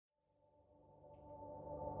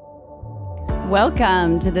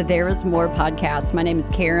Welcome to the There Is More podcast. My name is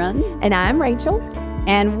Karen. And I'm Rachel.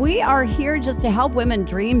 And we are here just to help women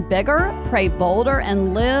dream bigger, pray bolder,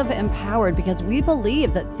 and live empowered because we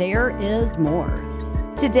believe that there is more.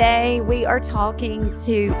 Today, we are talking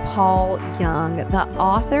to Paul Young, the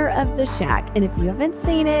author of The Shack. And if you haven't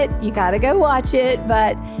seen it, you got to go watch it.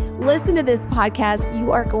 But listen to this podcast.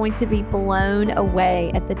 You are going to be blown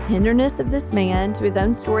away at the tenderness of this man, to his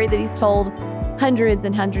own story that he's told hundreds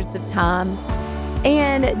and hundreds of times,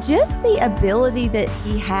 and just the ability that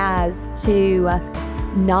he has to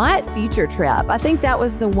not future trip. I think that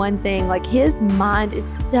was the one thing, like his mind is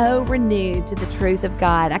so renewed to the truth of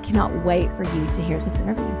God. I cannot wait for you to hear this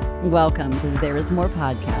interview. Welcome to the There Is More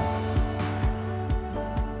podcast.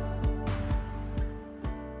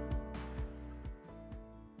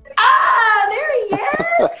 There he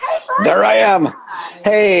is. Hey, buddy. There I am.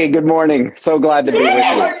 Hey, good morning. So glad to be with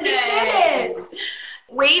you. You did it.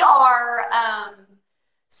 We are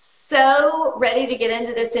so ready to get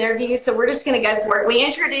into this interview, so we're just going to go for it. We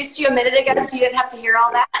introduced you a minute ago, so you didn't have to hear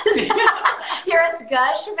all that. Hear us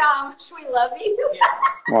gush about how much we love you.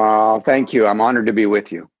 Wow, thank you. I'm honored to be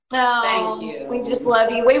with you. Oh, Thank you. We just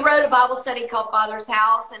love you. We wrote a Bible study called Father's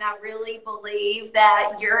House, and I really believe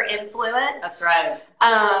that your influence That's right.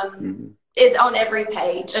 is on every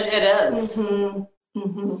page. It is.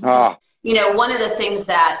 Ah, You know, one of the things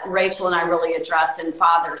that Rachel and I really addressed in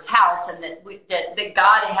Father's House, and that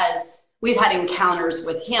God has, we've had encounters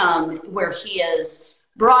with him where he has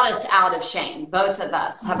brought us out of shame. Both of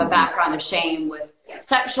us have a background of shame with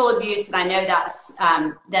sexual abuse, and I know that's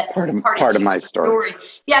part of my story.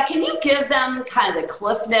 Yeah, can you give them kind of the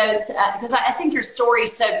cliff notes? Because I think your story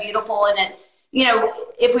is so beautiful, and it, you know,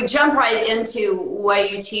 if we jump right into what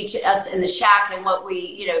you teach us in the Shack and what we,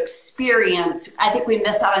 you know, experience, I think we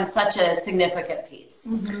miss out on such a significant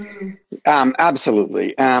piece.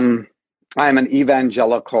 Absolutely. I'm an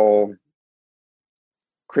evangelical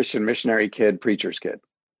Christian missionary kid, preacher's kid.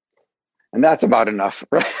 And that's about enough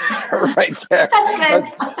right there.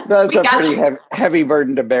 That's good. That's a pretty heavy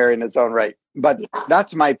burden to bear in its own right. But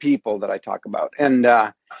that's my people that I talk about.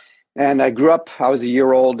 And I grew up, I was a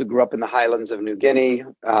year old, grew up in the highlands of New Guinea.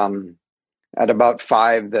 At about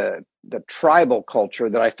 5, the tribal culture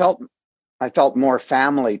that I felt more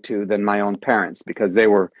family to than my own parents because they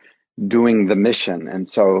were doing the mission. And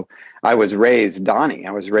so I was raised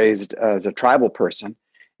as a tribal person.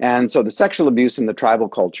 And so the sexual abuse in the tribal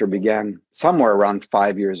culture began somewhere around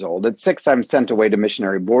 5 years old. At 6, I'm sent away to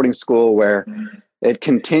missionary boarding school where it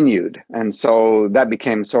continued. And so that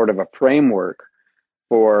became sort of a framework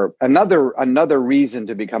for another reason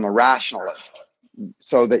to become a rationalist,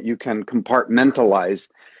 so that you can compartmentalize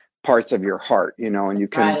parts of your heart, you know, and you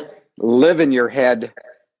can live in your head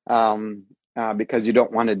because you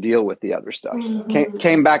don't want to deal with the other stuff.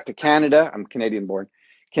 Came back to Canada. I'm Canadian born.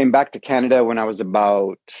 Came back to Canada when I was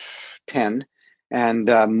about 10 and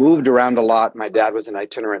moved around a lot. My dad was an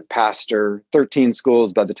itinerant pastor, 13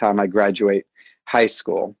 schools by the time I graduate high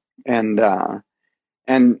school, and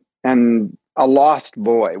a lost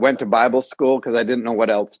boy. Went to Bible school because I didn't know what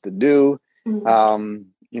else to do. You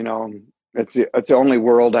know, it's the only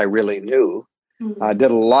world I really knew.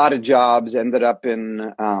 Did a lot of jobs, ended up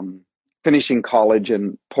in finishing college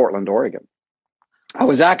in Portland, Oregon. I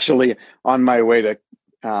was actually on my way to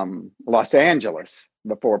Los Angeles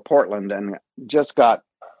before Portland and just got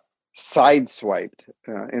sideswiped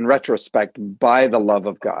in retrospect by the love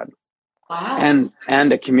of God. Wow.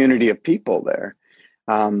 And a community of people there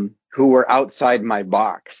who were outside my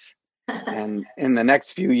box. And in the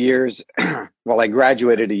next few years, well, I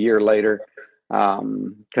graduated a year later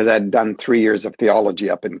because I'd done 3 years of theology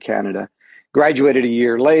up in Canada. Graduated a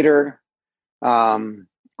year later,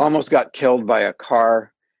 almost got killed by a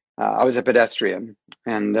car. I was a pedestrian.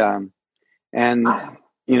 And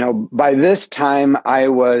you know, by this time I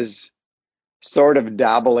was sort of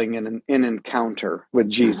dabbling in an encounter with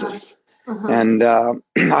Jesus. And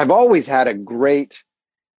I've always had a great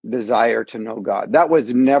desire to know God. That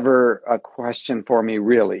was never a question for me,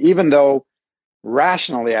 really, even though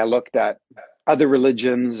rationally I looked at other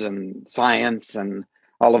religions and science and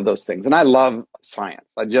all of those things. And I love science.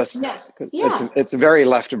 I just, it's very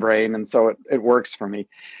left brain. And so it works for me.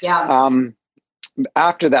 Yeah.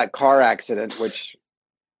 After that car accident,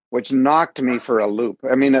 which knocked me for a loop.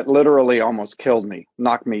 I mean, it literally almost killed me,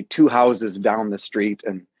 knocked me 2 houses down the street.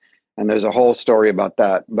 And there's a whole story about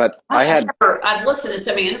that. But I've listened to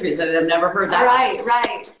so many interviews and I've never heard that.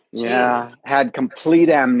 Right. Yeah. Had complete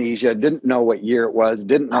amnesia. Didn't know what year it was.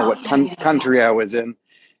 Didn't know what country I was in.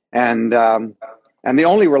 And the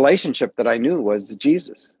only relationship that I knew was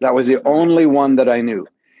Jesus. That was the only one that I knew.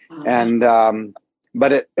 And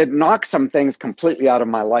but it knocked some things completely out of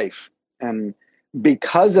my life. And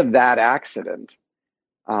because of that accident,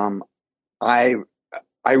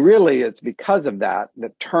 it's because of that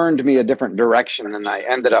turned me a different direction. And I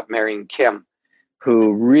ended up marrying Kim,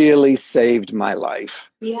 who really saved my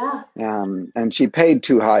life. Yeah. And she paid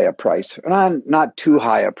too high a price. Not too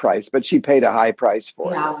high a price, but she paid a high price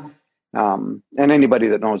for it. And anybody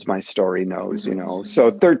that knows my story knows, you know.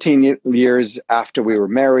 So 13 years after we were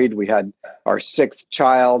married, we had our 6th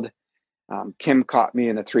child. Kim caught me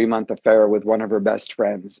in a 3-month affair with one of her best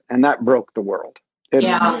friends, and that broke the world.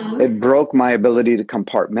 It broke my ability to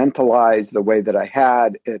compartmentalize the way that I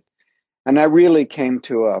had it. And I really came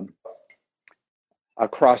to a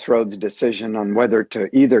crossroads decision on whether to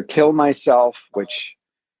either kill myself, which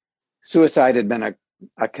suicide had been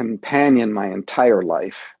a companion my entire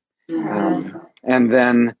life. And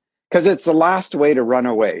then, because it's the last way to run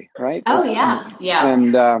away, right? Oh, yeah.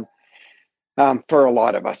 And for a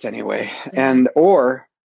lot of us anyway, and or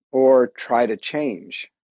try to change.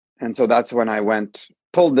 And so that's when I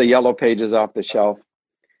pulled the yellow pages off the shelf,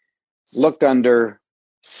 looked under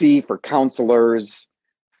C for counselors,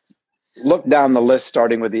 looked down the list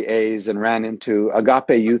starting with the A's, and ran into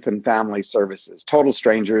Agape Youth and Family Services, total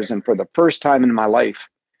strangers. And for the first time in my life,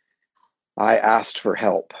 I asked for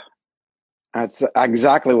help. That's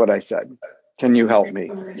exactly what I said. Can you help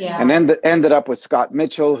me? Yeah. And then ended up with Scott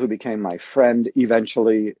Mitchell, who became my friend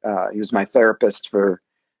eventually. He was my therapist for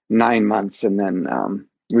 9 months, and then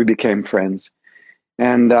we became friends.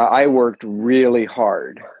 And I worked really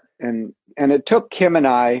hard. And it took Kim and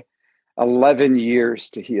I 11 years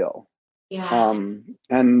to heal. Yeah.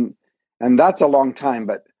 And that's a long time.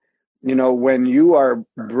 But, you know, when you are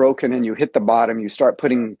broken and you hit the bottom, you start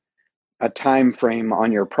putting a time frame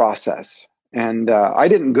on your process. And I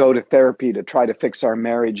didn't go to therapy to try to fix our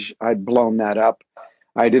marriage. I'd blown that up.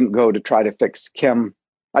 I didn't go to try to fix Kim.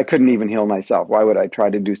 I couldn't even heal myself. Why would I try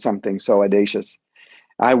to do something so audacious?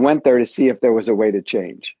 I went there to see if there was a way to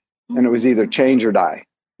change. And it was either change or die.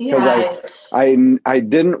 Because I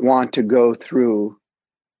didn't want to go through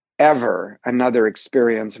ever another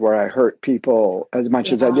experience where I hurt people as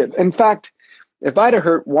much as I did. In fact, if I'd have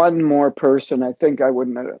hurt one more person, I think I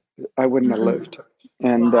wouldn't have lived.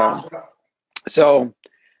 And so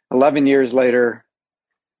 11 years later,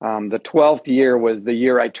 the 12th year was the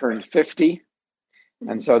year I turned 50.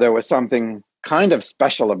 And so there was something kind of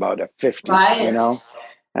special about a 50, you know?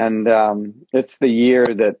 And it's the year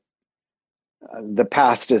that the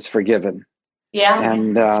past is forgiven. Yeah.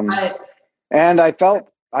 And and I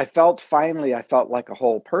felt finally like a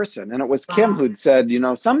whole person. And it was Kim who'd said, you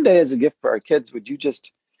know, someday as a gift for our kids, would you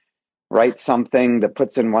just write something that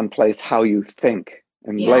puts in one place how you think?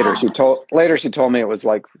 And later she told me it was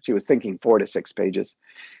like she was thinking 4 to 6 pages.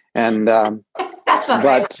 And that's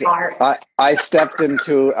my favorite part. I stepped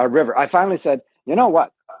into a river. I finally said, you know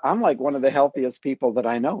what? I'm like one of the healthiest people that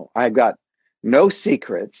I know. I've got no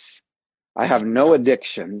secrets. I have no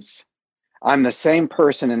addictions. I'm the same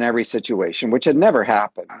person in every situation, which had never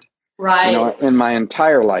happened. Right. You know, in my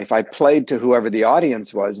entire life, I played to whoever the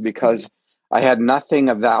audience was because I had nothing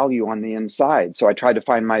of value on the inside. So I tried to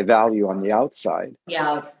find my value on the outside.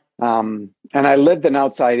 Yeah. And I lived an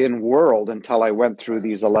outside-in world until I went through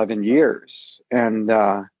these 11 years. And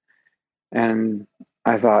I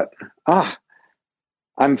thought,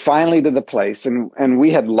 I'm finally to the place. And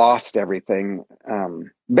we had lost everything.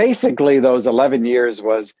 Basically, those 11 years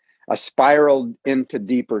was a spiral into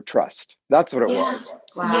deeper trust. That's what it was.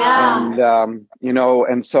 Wow. Yeah. And, you know,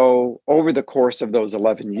 and so over the course of those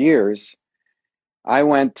 11 years, I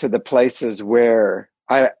went to the places where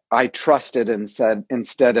I trusted and said,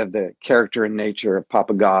 instead of the character and nature of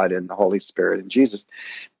Papa God and the Holy Spirit and Jesus.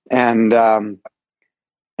 And I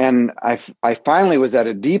finally was at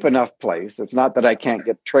a deep enough place. It's not that I can't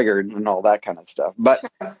get triggered and all that kind of stuff, but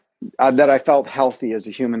that I felt healthy as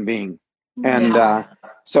a human being. And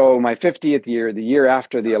so my 50th year, the year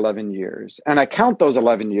after the 11 years, and I count those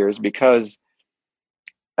 11 years because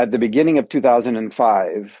at the beginning of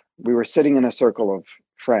 2005, we were sitting in a circle of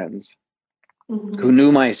friends who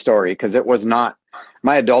knew my story, because it was not,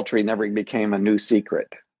 my adultery never became a new secret,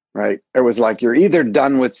 right? It was like, you're either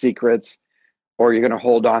done with secrets or you're going to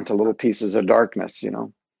hold on to little pieces of darkness, you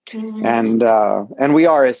know? And we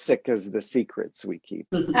are as sick as the secrets we keep.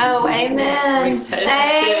 Oh, amen.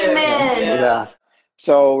 Amen. Yeah.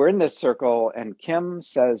 So we're in this circle, and Kim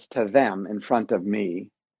says to them in front of me,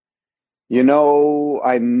 you know,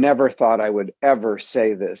 I never thought I would ever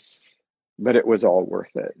say this, but it was all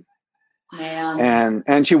worth it. Man.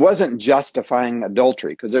 And she wasn't justifying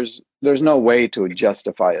adultery, because there's no way to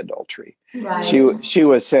justify adultery. Right. She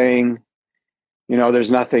was saying,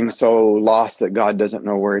 there's nothing so lost that God doesn't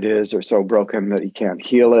know where it is, or so broken that he can't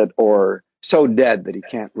heal it, or so dead that he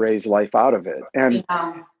can't raise life out of it.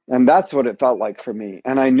 And that's what it felt like for me.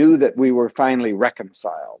 And I knew that we were finally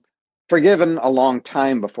reconciled, forgiven a long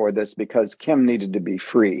time before this, because Kim needed to be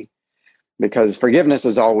free, because forgiveness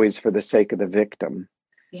is always for the sake of the victim.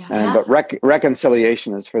 But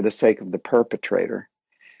reconciliation is for the sake of the perpetrator.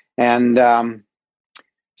 And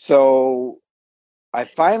so I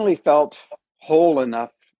finally felt whole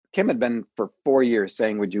enough. Kim had been for 4 years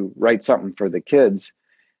saying, would you write something for the kids?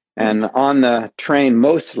 And on the train,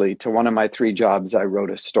 mostly to one of my 3 jobs, I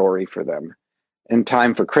wrote a story for them in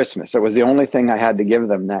time for Christmas. It was the only thing I had to give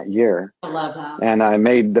them that year. I love that. And I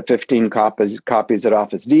made the 15 copies at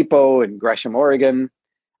Office Depot in Gresham, Oregon,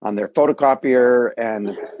 on their photocopier,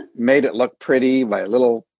 and made it look pretty by a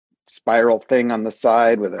little spiral thing on the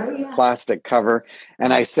side with a plastic cover.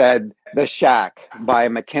 And I said, The Shack by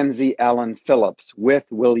Mackenzie Allen Phillips with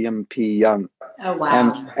William P. Young. Oh,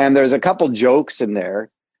 wow. And there's a couple jokes in there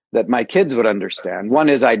that my kids would understand. One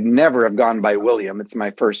is I'd never have gone by William. It's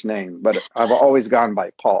my first name, but I've always gone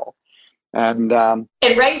by Paul. And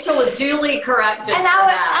Rachel was duly corrected. And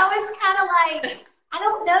I was kind of like, I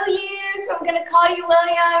don't know you, so I'm going to call you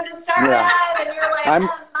William to start with. And you're like,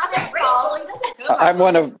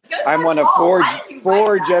 I'm one of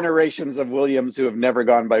four generations of Williams who have never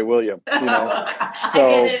gone by William.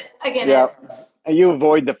 So I get it. You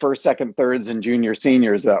avoid the first, second, thirds, and junior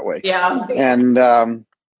seniors that way. Yeah.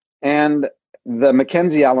 And the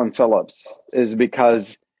Mackenzie Allen Phillips is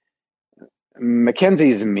because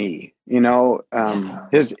Mackenzie's me.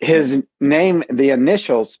 His name, the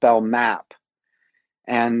initials spell map.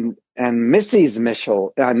 And Missy's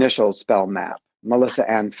initials spell map, Melissa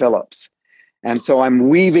Ann Phillips. And so I'm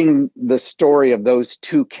weaving the story of those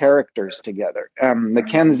 2 characters together.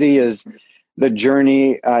 Mackenzie is the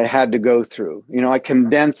journey I had to go through. I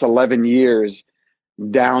condense 11 years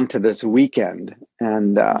down to this weekend.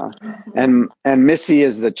 And Missy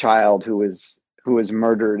is the child who was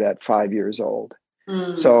murdered at 5 years old.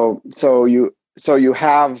 So you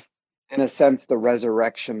have, in a sense, the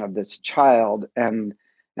resurrection of this child and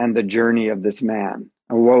the journey of this man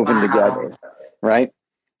woven together, right?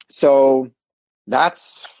 So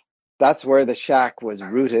that's where the Shack was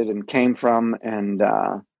rooted and came from. And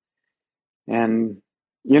I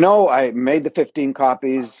made the 15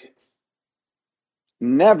 copies,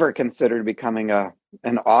 never considered becoming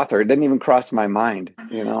an author. It didn't even cross my mind,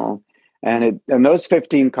 and those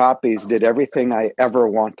 15 copies did everything I ever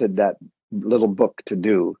wanted that little book to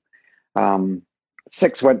do.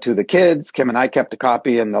 6 went to the kids. Kim and I kept a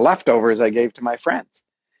copy, and the leftovers I gave to my friends.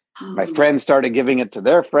 My friends started giving it to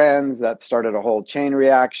their friends. That started a whole chain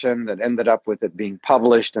reaction that ended up with it being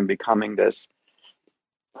published and becoming this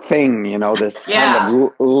thing, this kind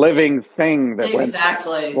of living thing that went,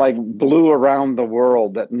 like, blew around the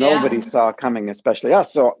world that nobody saw coming, especially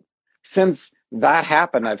us. So since that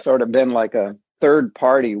happened, I've sort of been like a third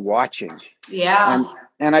party watching. Yeah.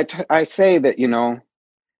 And I say that,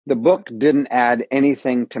 the book didn't add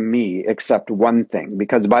anything to me except one thing,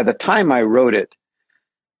 because by the time I wrote it,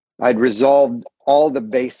 I'd resolved all the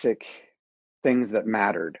basic things that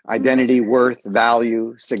mattered: identity, worth,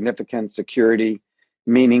 value, significance, security,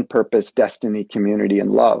 meaning, purpose, destiny, community,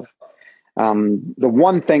 and love. The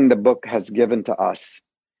one thing the book has given to us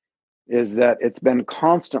is that it's been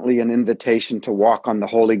constantly an invitation to walk on the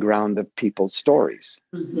holy ground of people's stories,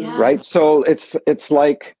 right? So it's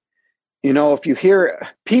like, if you hear,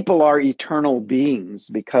 people are eternal beings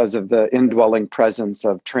because of the indwelling presence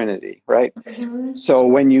of Trinity, right? So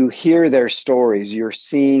when you hear their stories, you're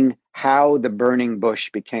seeing how the burning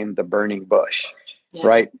bush became the burning bush,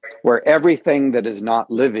 right? Where everything that is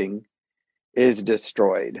not living is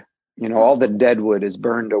destroyed. All the dead wood is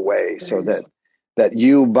burned away so that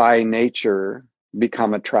you by nature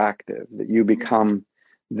become attractive, that you become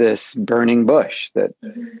this burning bush that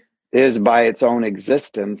is by its own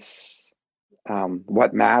existence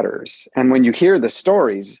what matters. And when you hear the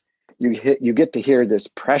stories, you get to hear this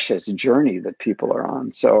precious journey that people are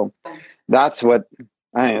on. So that's what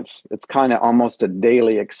it's kind of almost a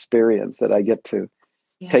daily experience that I get to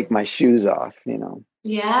take my shoes off,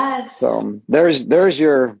 Yes. So there's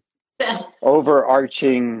your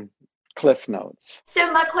overarching Cliff Notes.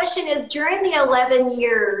 So my question is, during the 11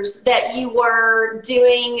 years that you were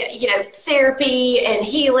doing, therapy and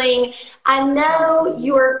healing, I know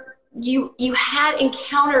you had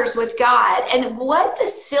encounters with God, and what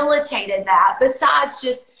facilitated that besides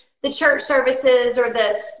just the church services or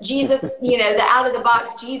the Jesus, the out of the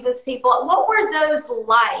box Jesus people? What were those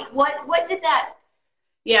like? What did that?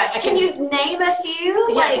 Yeah. Can you name a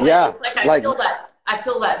few? Yeah. It's like I feel that I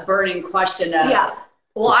feel that burning question of,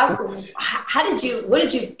 well, how did you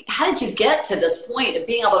get to this point of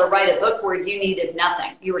being able to write a book where you needed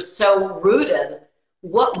nothing? You were so rooted.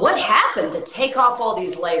 What happened to take off all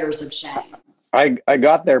these layers of shame? I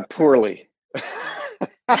got there poorly.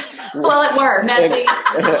 Well, it worked. Messy.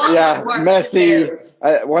 Messy.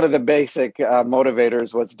 One of the basic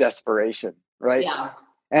motivators was desperation, right? Yeah.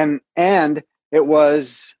 And it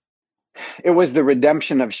was the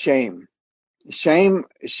redemption of shame. Shame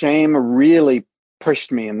really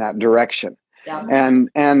pushed me in that direction. Yeah.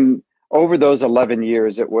 And over those 11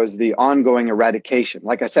 years, it was the ongoing eradication.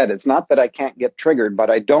 Like I said, it's not that I can't get triggered, but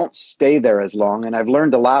I don't stay there as long. And I've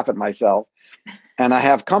learned to laugh at myself, and I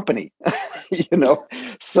have company,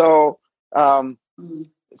 So,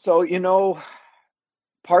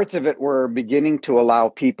 parts of it were beginning to allow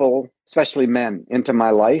people, especially men, into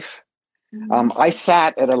my life. I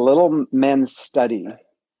sat at a little men's study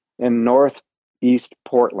in Northeast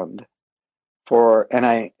Portland for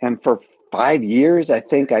 5 years. I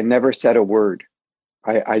think I never said a word.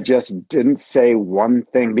 I just didn't say one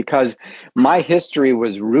thing, because my history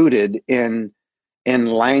was rooted in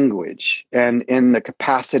language and in the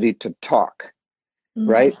capacity to talk,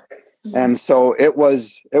 right? And so it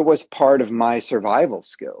was part of my survival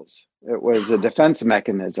skills. It was a defense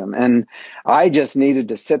mechanism, and I just needed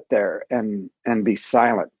to sit there and be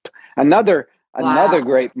silent. Another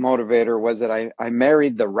great motivator was that I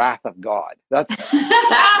married the wrath of God. That's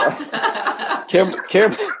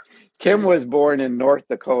Kim was born in North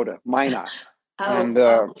Dakota, Minot.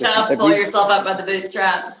 Tough. Pull yourself up by the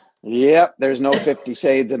bootstraps. Yep, there's no 50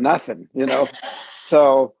 Shades of nothing,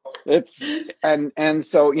 So it's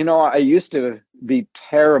so I used to be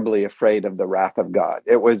terribly afraid of the wrath of God.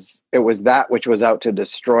 It was that which was out to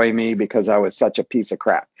destroy me because I was such a piece of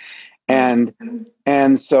crap. And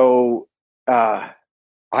so I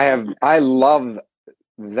love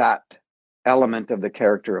that element of the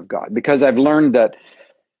character of God, because I've learned that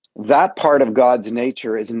part of God's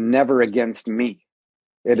nature is never against me.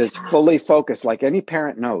 It is fully focused, like any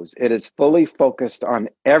parent knows, it is fully focused on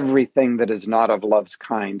everything that is not of love's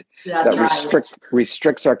kind,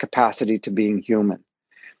 restricts our capacity to being human.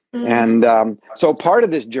 And so part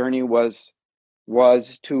of this journey was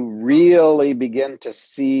to really begin to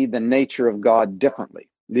see the nature of God differently,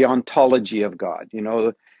 the ontology of God,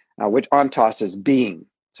 which ontos is being.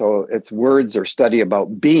 So it's words or study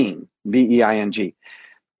about being, B-E-I-N-G.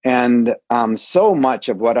 And so much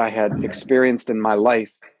of what I had experienced in my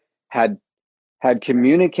life had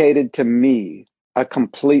communicated to me a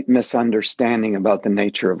complete misunderstanding about the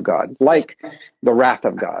nature of God, like the wrath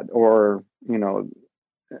of God, or,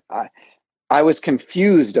 I was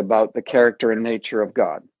confused about the character and nature of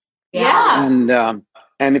God. Yeah.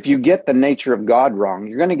 And if you get the nature of God wrong,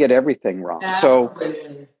 you're going to get everything wrong.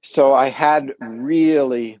 Absolutely. So I had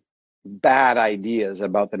really bad ideas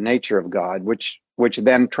about the nature of God, which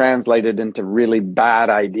then translated into really bad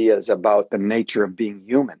ideas about the nature of being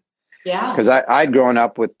human. Yeah. Because I'd grown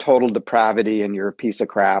up with total depravity and you're a piece of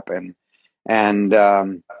crap, and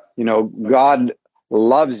God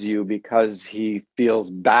loves you because he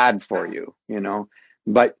feels bad for you,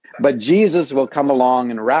 but Jesus will come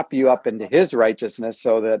along and wrap you up into his righteousness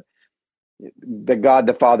so that the God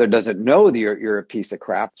the Father doesn't know that you're a piece of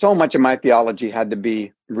crap. So much of my theology had to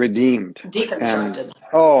be redeemed. Deconstructed.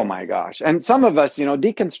 Oh my gosh. And some of us,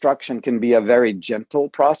 deconstruction can be a very gentle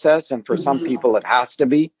process. And for some people, it has to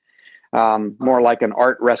be more like an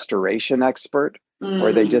art restoration expert,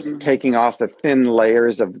 where they just taking off the thin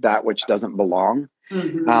layers of that which doesn't belong.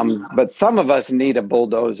 But some of us need a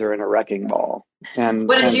bulldozer and a wrecking ball. And,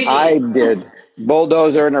 what did you need? I did.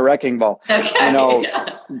 Bulldozer and a wrecking ball. Okay.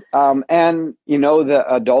 The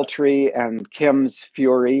adultery and Kim's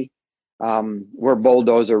fury were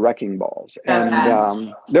bulldozer wrecking balls.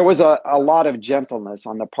 And there was a lot of gentleness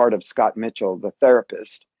on the part of Scott Mitchell, the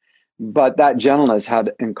therapist, but that gentleness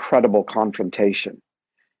had incredible confrontation,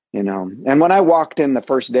 And when I walked in the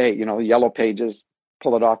first day, Yellow Pages,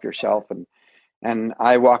 pull it off your shelf, and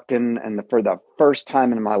I walked in and for the first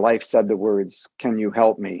time in my life said the words, "Can you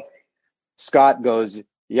help me?" Scott goes,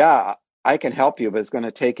 "Yeah, I can help you, but it's going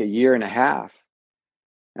to take 1.5 years.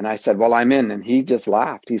 And I said, "Well, I'm in." And he just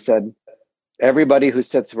laughed. He said, "Everybody who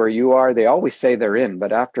sits where you are, they always say they're in,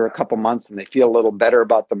 but after a couple months and they feel a little better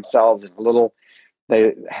about themselves and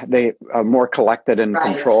they are more collected and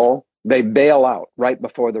control, they bail out right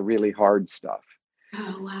before the really hard stuff."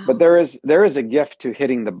 Oh, wow. But there is a gift to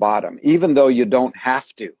hitting the bottom, even though you don't have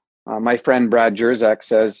to. My friend Brad Jerzak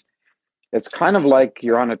says, it's kind of like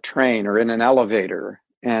you're on a train or in an elevator,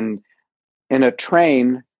 and in a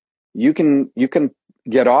train, you can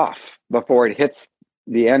get off before it hits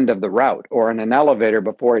the end of the route. Or in an elevator,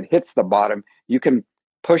 before it hits the bottom, you can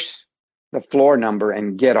push the floor number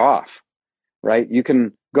and get off, right? You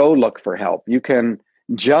can go look for help. You can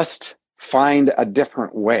just find a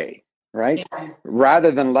different way, right? Yeah.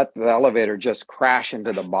 Rather than let the elevator just crash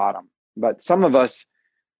into the bottom. But some of us,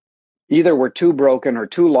 either we're too broken or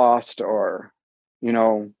too lost, or, you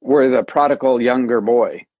know, we're the prodigal younger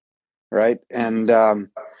boy, right? And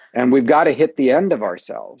we've got to hit the end of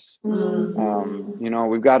ourselves. You know,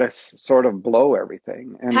 we've got to sort of blow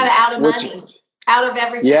everything. And kind of out of money, out of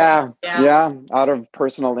everything. Yeah. Out of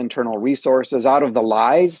personal internal resources, out of the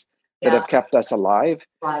lies that have kept us alive.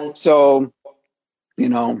 Right. So, you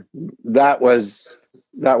know, that was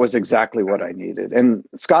exactly what I needed. And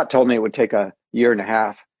Scott told me it would take a year and a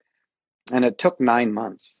half, and it took 9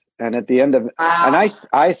 months. And at the end of, and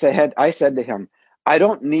I said to him, I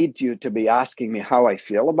don't need you to be asking me how I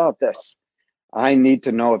feel about this. I need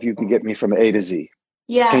to know if you can get me from A to Z.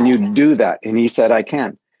 Yeah. Can you do that? And he said, I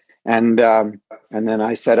can. And then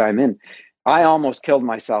I said, I'm in. I almost killed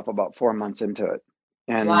myself about 4 months into it.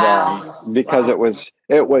 And because it was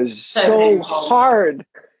so hard.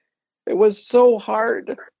 It was so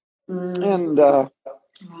hard. And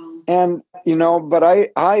you know,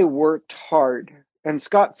 but I worked hard. And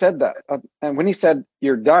Scott said that. And when he said,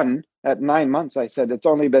 you're done at 9 months, I said, it's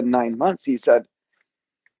only been 9 months. He said,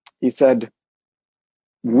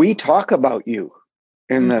 we talk about you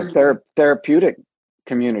in the therapeutic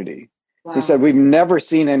community. Wow. He said, we've never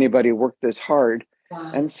seen anybody work this hard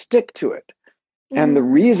and stick to it. And the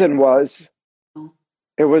reason was,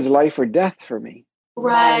 it was life or death for me.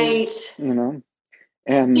 Right. You know?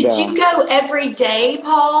 And did you go every day,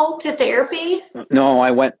 Paul, to therapy? No,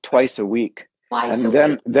 I went twice a week.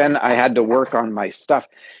 Then I had to work on my stuff.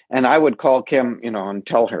 And I would call Kim, you know, and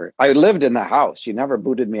tell her. I lived in the house. She never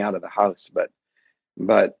booted me out of the house, but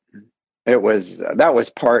that was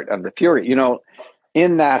part of the fury. You know,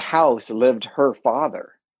 in that house lived her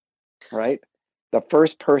father, right? The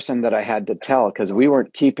first person that I had to tell, because we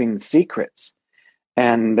weren't keeping secrets.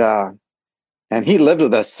 And he lived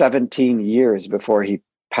with us 17 years before he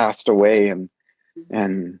passed away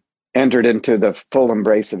and entered into the full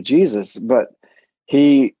embrace of Jesus. But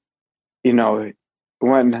he, you know,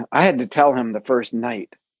 when I had to tell him the first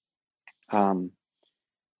night, and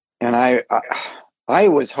I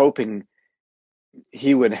was hoping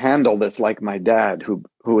he would handle this like my dad, who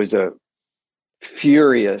was a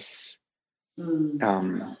furious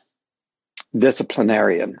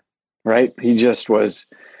disciplinarian, right? He just was,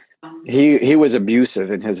 he was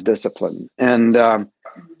abusive in his discipline. And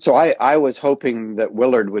so I was hoping that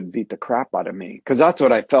Willard would beat the crap out of me, because that's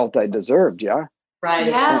what I felt I deserved. Yeah. Right.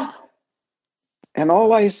 Yeah. And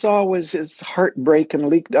all I saw was his heart break and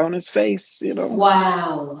leak down his face, you know.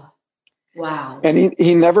 Wow. And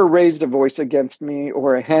he never raised a voice against me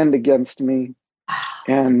or a hand against me.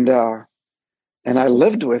 And I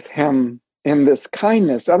lived with him in this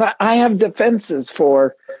kindness. And I have defenses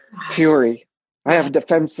for fury. I have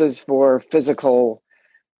defenses for physical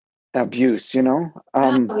abuse, you know.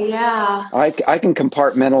 I can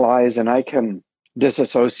compartmentalize and I can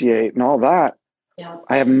disassociate and all that. Yeah.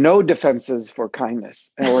 I have no defenses for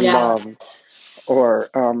kindness or love or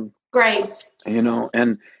grace. You know,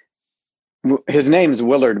 and his name's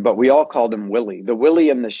Willard, but we all called him Willie. The Willie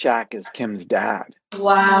in the shack is Kim's dad.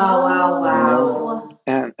 Wow. You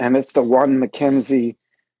know? And it's the one Mackenzie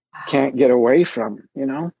can't get away from, you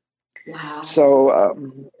know. Wow. So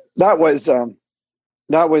that was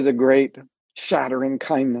a great shattering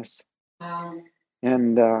kindness. Wow.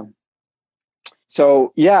 And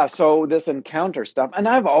so this encounter stuff, and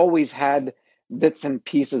I've always had bits and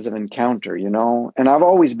pieces of encounter, you know, and I've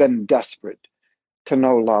always been desperate to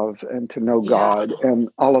know love and to know God and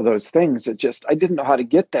all of those things. I didn't know how to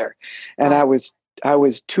get there. And I was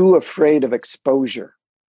too afraid of exposure.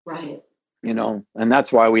 Right. You know, and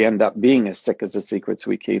that's why we end up being as sick as the secrets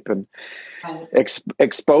we keep. And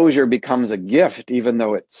exposure becomes a gift, even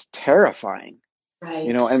though it's terrifying. Right.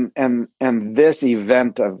 You know, and this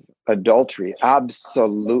event of adultery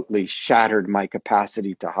absolutely shattered my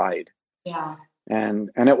capacity to hide. Yeah.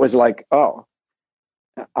 And it was like, oh,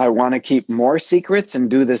 I want to keep more secrets and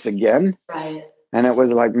do this again. Right. And it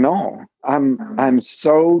was like, no, I'm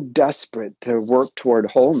so desperate to work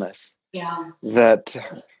toward wholeness. Yeah. That,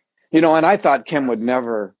 you know, and I thought Kim would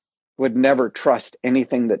never trust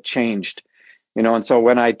anything that changed, you know. And so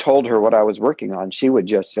when I told her what I was working on, she would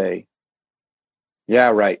just say,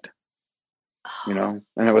 yeah, right. You know,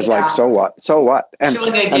 and it was like, so what? And she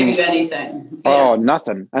wasn't going to give you anything. Oh,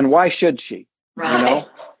 nothing. And why should she? Right.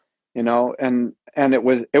 You know, and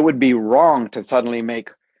it would be wrong to suddenly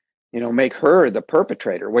make make her the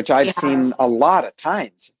perpetrator, which I've seen a lot of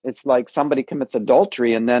times. It's like somebody commits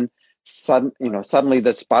adultery and then suddenly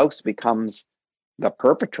the spouse becomes the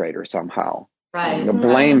perpetrator somehow. Right. The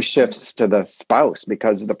blame shifts to the spouse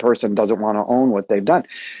because the person doesn't want to own what they've done.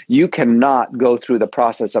 You cannot go through the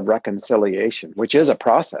process of reconciliation, which is a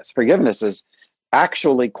process. Forgiveness is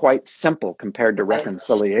actually quite simple compared to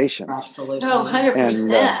reconciliation. Absolutely. No,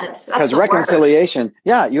 100%. Because reconciliation,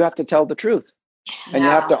 you have to tell the truth. And you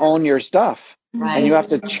have to own your stuff. Right. And you have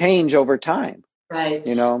to change over time. Right.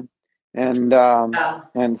 And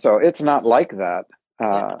so it's not like that.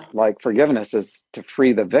 Like forgiveness is to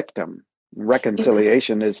free the victim.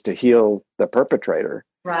 Reconciliation is to heal the perpetrator.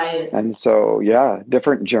 Right. And so,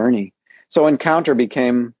 different journey. So Encounter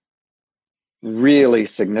became really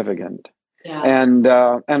significant. Yeah.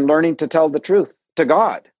 And learning to tell the truth to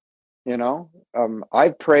God.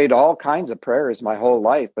 I've prayed all kinds of prayers my whole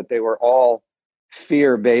life, but they were all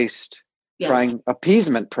fear-based, trying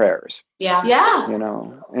appeasement prayers. Yeah.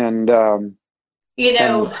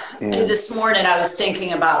 This morning I was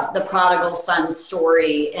thinking about the prodigal son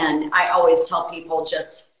story, and I always tell people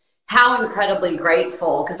just how incredibly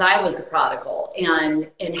grateful, because I was the prodigal,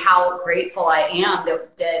 and how grateful I am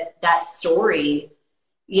that story,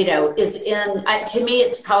 is to me,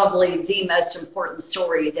 it's probably the most important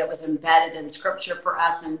story that was embedded in scripture for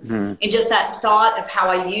us. And just that thought of how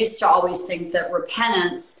I used to always think that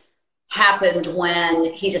repentance happened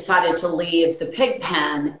when he decided to leave the pig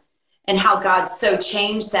pen, and how God so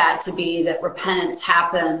changed that to be that repentance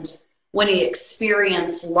happened when he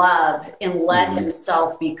experienced love and let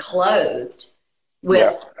himself be clothed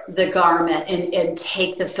with the garment and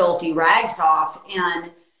take the filthy rags off.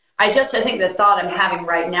 And I think the thought I'm having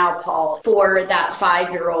right now, Paul, for that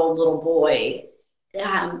 5-year-old little boy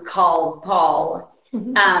called Paul,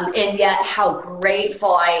 and yet how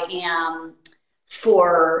grateful I am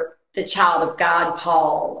for the child of God,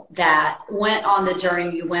 Paul, that went on the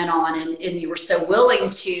journey you went on, and you were so willing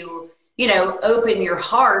to, open your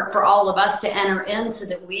heart for all of us to enter in so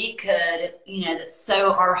that we could, that's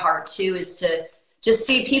so our heart too, is to just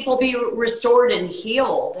see people be restored and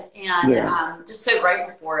healed, and just so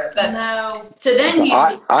grateful for it. But so then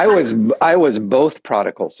I was both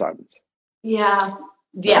prodigal sons. Yeah.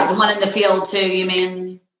 Yeah, the one in the field too, you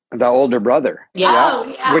mean? The older brother.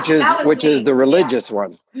 Yes. Oh, yeah. Which is the religious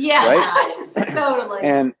one. Yes, right?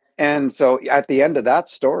 Totally. And so at the end of that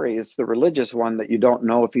story, it's the religious one that you don't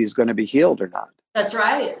know if he's going to be healed or not. That's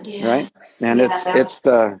right. Yes. Right. And it's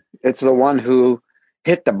the one who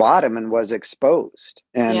hit the bottom and was exposed.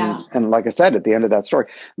 And like I said, at the end of that story,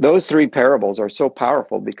 those 3 parables are so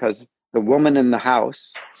powerful because the woman in the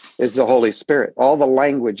house is the Holy Spirit. All the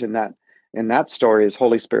language in that story is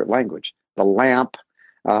Holy Spirit language. The lamp,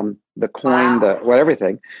 the coin,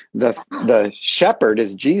 everything. The shepherd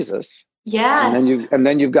is Jesus. Yes. And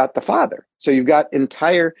then you've got the Father. So you've got the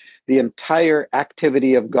entire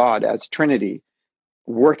activity of God as Trinity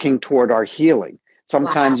working toward our healing.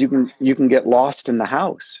 Sometimes you can get lost in the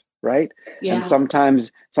house, right? Yeah. And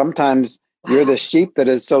sometimes you're the sheep that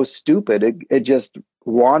is so stupid it just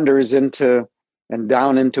wanders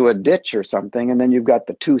down into a ditch or something, and then you've got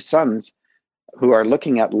the 2 sons who are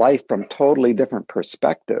looking at life from totally different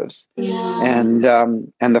perspectives. Yes.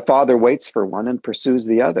 And the Father waits for one and pursues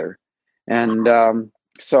the other. And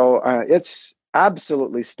so it's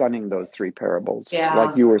absolutely stunning, those 3 parables,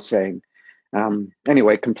 like you were saying.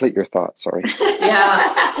 Anyway, complete your thoughts. Sorry.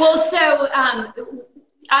 Yeah. Well, so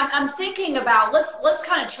I'm thinking about let's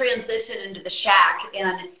kind of transition into the shack,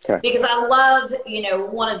 and because I love,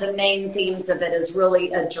 one of the main themes of it is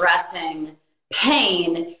really addressing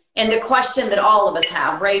pain. And the question that all of us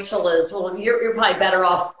have, Rachel, is, well, you're probably better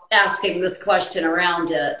off asking this question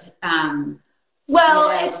around it.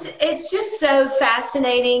 It's just so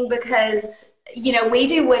fascinating because, we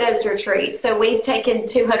do widows retreats. So we've taken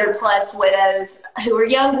 200 plus widows who are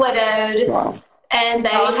young widowed. Wow. And they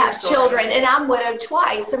have children. And I'm widowed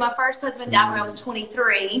twice. So my first husband died when I was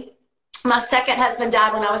 23. My second husband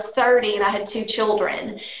died when I was 30, and I had 2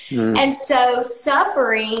 children. And so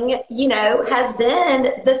suffering, has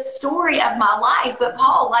been the story of my life. But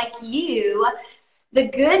Paul, like you, the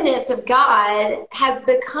goodness of God has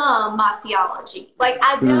become my theology. Like,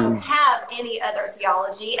 I don't have any other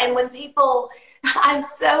theology. And when I'm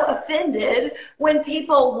so offended when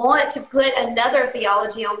people want to put another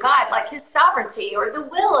theology on God, like his sovereignty or the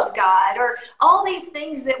will of God, or all these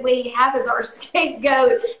things that we have as our escape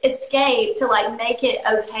to like make it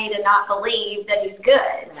okay to not believe that he's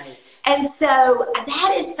good. Right. And so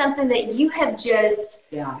that is something that you have just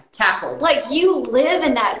tackled. Like, you live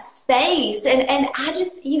in that space. And I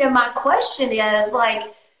just, my question is,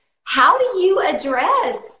 like, how do you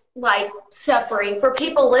address like suffering for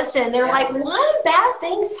people listening. They're like, why do bad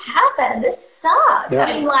things happen? This sucks. Yeah.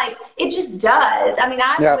 I mean, like, it just does. I mean,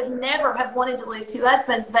 I Yeah. would never have wanted to lose 2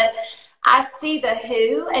 husbands, but I see the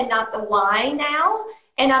who and not the why now.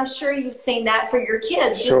 And I'm sure you've seen that for your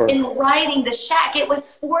kids. Sure. Just in writing The Shack, it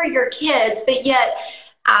was for your kids, but yet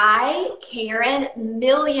Karen,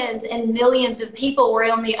 millions and millions of people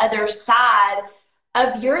were on the other side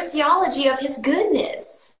of your theology of his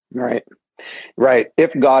goodness. Right. Right.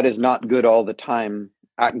 If God is not good all the time,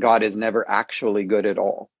 God is never actually good at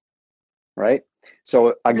all. Right.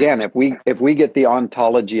 So again, if we get the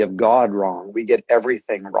ontology of God wrong, we get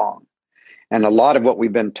everything wrong. And a lot of what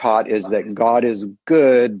we've been taught is that God is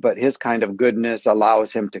good, but his kind of goodness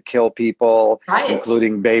allows him to kill people,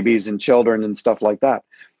 including babies and children and stuff like that.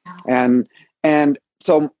 And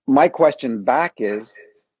so my question back is,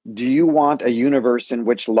 do you want a universe in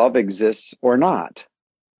which love exists or not?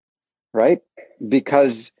 Right?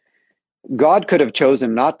 Because God could have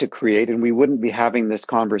chosen not to create and we wouldn't be having this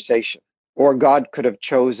conversation. Or God could have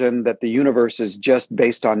chosen that the universe is just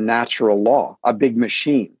based on natural law, a big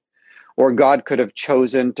machine. Or God could have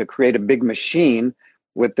chosen to create a big machine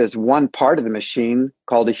with this one part of the machine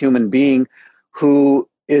called a human being who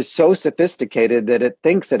is so sophisticated that it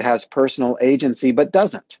thinks it has personal agency but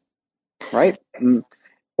doesn't, right?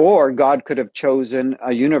 Or God could have chosen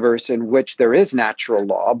a universe in which there is natural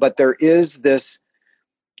law, but there is this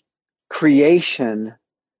creation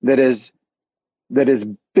that is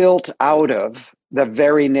built out of the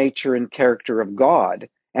very nature and character of God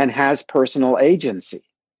and has personal agency.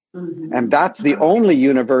 Mm-hmm. And that's the only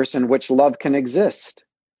universe in which love can exist,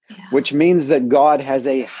 which means that God has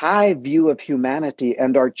a high view of humanity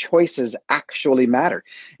and our choices actually matter.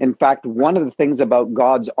 In fact, one of the things about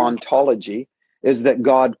God's ontology is that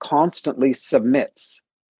God constantly submits,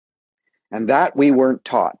 and that we weren't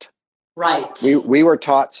taught. Right. We were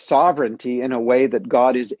taught sovereignty in a way that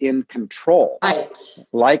God is in control. Right.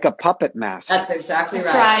 Like a puppet master. That's exactly right.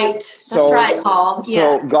 That's right. That's right, Paul.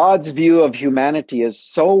 Yes. So God's view of humanity is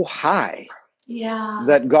so high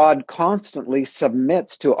that God constantly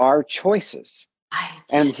submits to our choices. Right.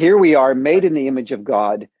 And here we are, made in the image of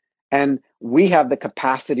God, and we have the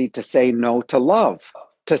capacity to say no to love,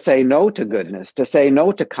 to say no to goodness, to say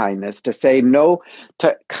no to kindness, to say no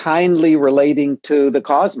to kindly relating to the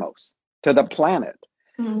cosmos, to the planet,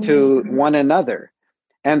 to one another.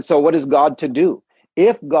 And so what is God to do?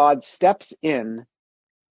 If God steps in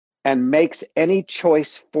and makes any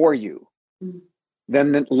choice for you,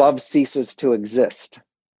 then love ceases to exist.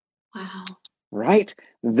 Wow. Right?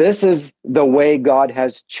 This is the way God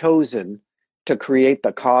has chosen to create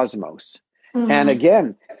the cosmos. And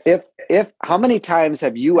again, if how many times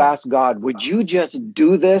have you asked God, would you just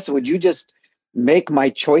do this? Would you just make my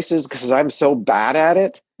choices because I'm so bad at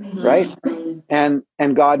it? Right? And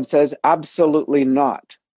God says, absolutely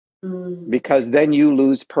not. Because then you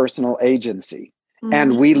lose personal agency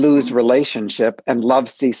and we lose relationship and love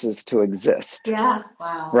ceases to exist. Yeah.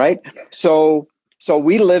 Wow. Right? So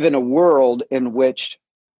we live in a world in which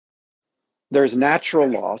there's natural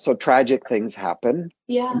law, so tragic things happen.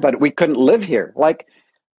 Yeah. But we couldn't live here. Like,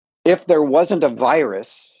 if there wasn't a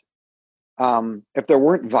virus, if there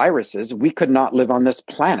weren't viruses, we could not live on this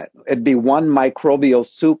planet. It'd be one microbial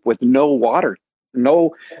soup with no water,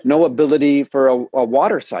 no ability for a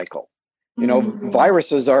water cycle. You know,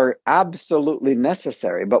 viruses are absolutely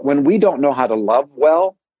necessary. But when we don't know how to love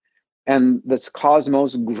well, and this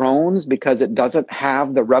cosmos groans because it doesn't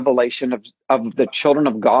have the revelation of the children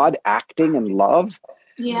of God acting in love,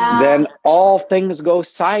 then all things go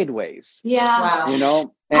sideways. Yeah. Wow. You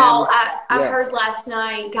know? Paul, I heard last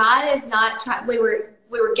night, God is not trying, we were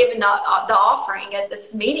giving the offering at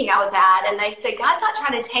this meeting I was at, and they said, God's not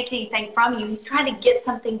trying to take anything from you. He's trying to get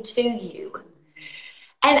something to you.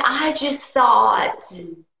 And I just thought,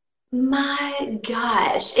 my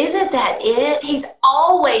gosh, isn't that it? He's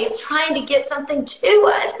always trying to get something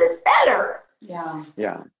to us that's better. Yeah.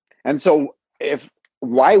 Yeah. And so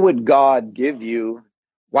why would God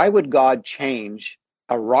change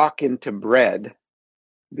a rock into bread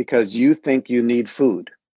because you think you need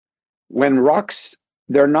food? When rocks,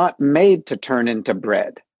 they're not made to turn into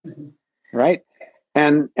bread, right?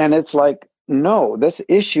 And it's like, no, this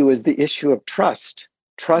issue is the issue of trust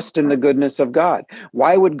in the goodness of God.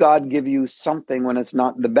 Why would God give you something when it's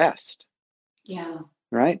not the best? Yeah.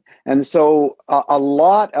 Right? And so a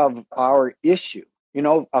lot of our issue, you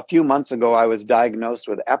know, a few months ago, I was diagnosed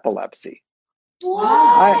with epilepsy.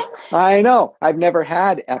 What? I know. I've never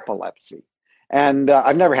had epilepsy. And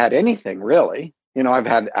I've never had anything really. You know, I've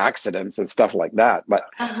had accidents and stuff like that.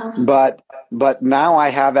 But now I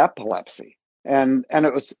have epilepsy. And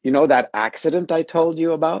it was, that accident I told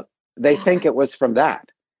you about, they think it was from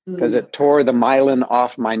that because it tore the myelin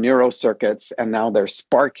off my neurocircuits and now they're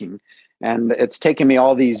sparking. And it's taken me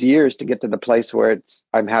all these years to get to the place where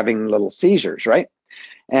I'm having little seizures, right?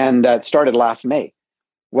 And it started last May.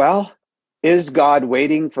 Well, is God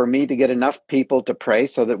waiting for me to get enough people to pray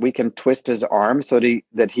so that we can twist his arm so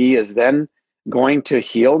that he is then going to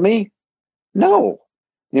heal me? No,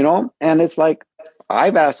 and it's like,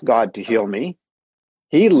 I've asked God to heal me.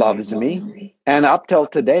 He loves me. And up till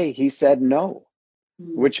today, he said no,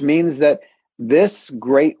 which means that this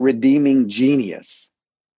great redeeming genius,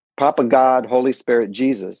 Papa God, Holy Spirit,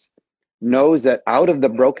 Jesus, knows that out of the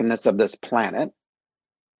brokenness of this planet,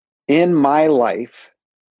 in my life,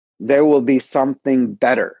 there will be something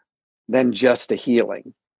better than just a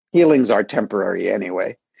healing. Healings are temporary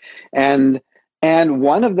anyway. And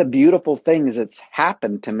one of the beautiful things that's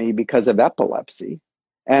happened to me because of epilepsy,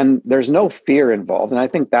 and there's no fear involved, and I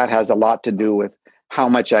think that has a lot to do with how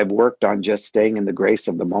much I've worked on just staying in the grace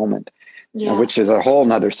of the moment, which is a whole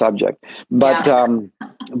nother subject. But we have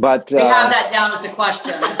that down as a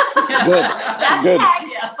question. Good. That's Good.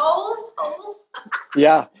 Hold.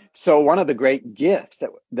 Yeah. So one of the great gifts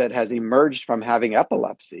that has emerged from having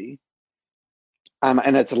epilepsy,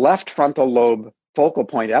 and it's left frontal lobe focal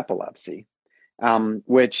point epilepsy,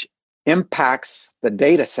 which impacts the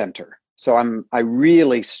data center. So I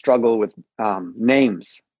really struggle with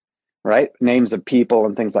names, right? Names of people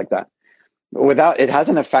and things like that. It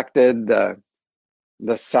hasn't affected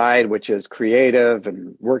the side which is creative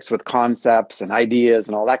and works with concepts and ideas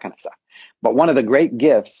and all that kind of stuff. But one of the great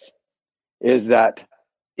gifts is that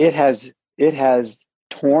it has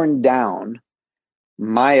torn down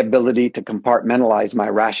my ability to compartmentalize my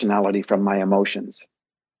rationality from my emotions,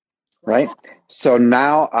 right? So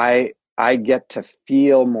now I get to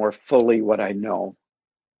feel more fully what I know.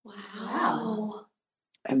 Wow.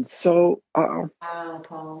 And so,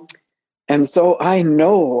 Paul. And so I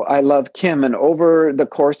know I love Kim, and over the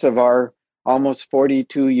course of our almost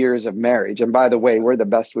 42 years of marriage, and by the way, we're the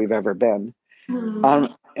best we've ever been.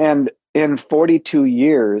 And in 42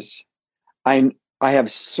 years, I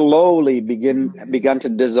have slowly begun to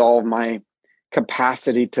dissolve my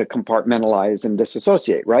capacity to compartmentalize and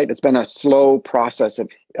disassociate, right? It's been a slow process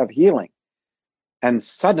of healing. And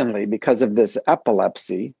suddenly, because of this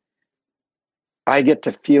epilepsy, I get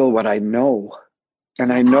to feel what I know.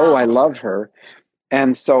 And I know I love her.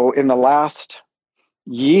 And so in the last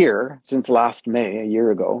year, since last May, a year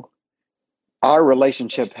ago, our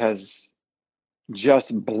relationship has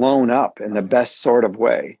just blown up in the best sort of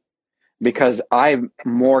way, because I'm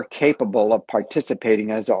more capable of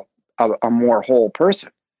participating as a more whole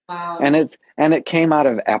person. Wow. And it came out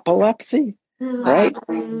of epilepsy, right?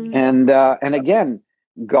 And again,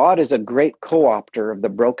 God is a great co-opter of the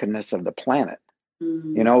brokenness of the planet.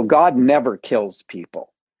 God never kills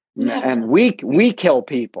people, and we kill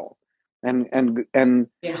people, and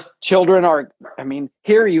children are. I mean,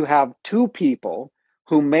 here you have two people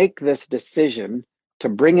who make this decision to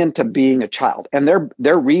bring into being a child, and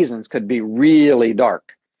their reasons could be really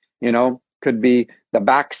dark. Could be the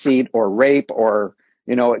backseat or rape, or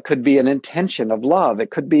it could be an intention of love.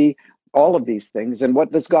 It could be all of these things. And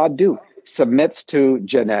what does God do? Submits to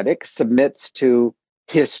genetics, submits to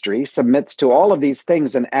history, submits to all of these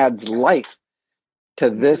things, and adds life to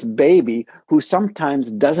this baby who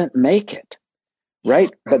sometimes doesn't make it, right?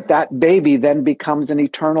 But that baby then becomes an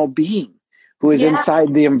eternal being who is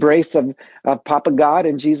inside the embrace of Papa God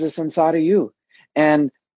and Jesus inside of you.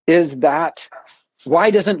 And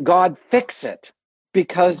why doesn't God fix it?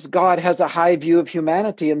 Because God has a high view of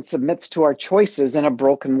humanity and submits to our choices in a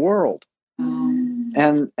broken world.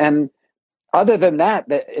 And other than that,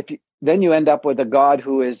 then you end up with a God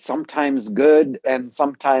who is sometimes good and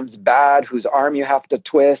sometimes bad, whose arm you have to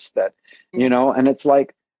twist, and it's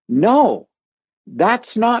like, no,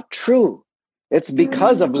 that's not true. It's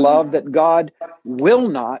because of love that God will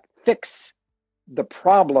not fix the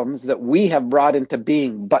problems that we have brought into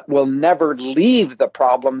being, but will never leave the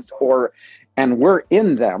problems, and we're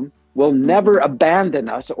in them, will never abandon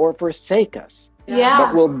us or forsake us,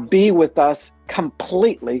 but will be with us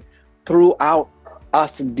completely throughout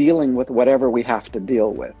us dealing with whatever we have to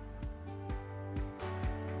deal with.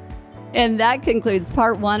 And that concludes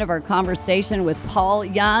part one of our conversation with Paul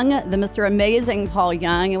Young, the Mr. Amazing Paul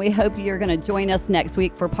Young. And we hope you're going to join us next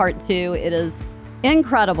week for part two. It is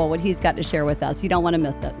incredible what he's got to share with us. You don't want to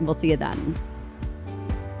miss it. We'll see you then.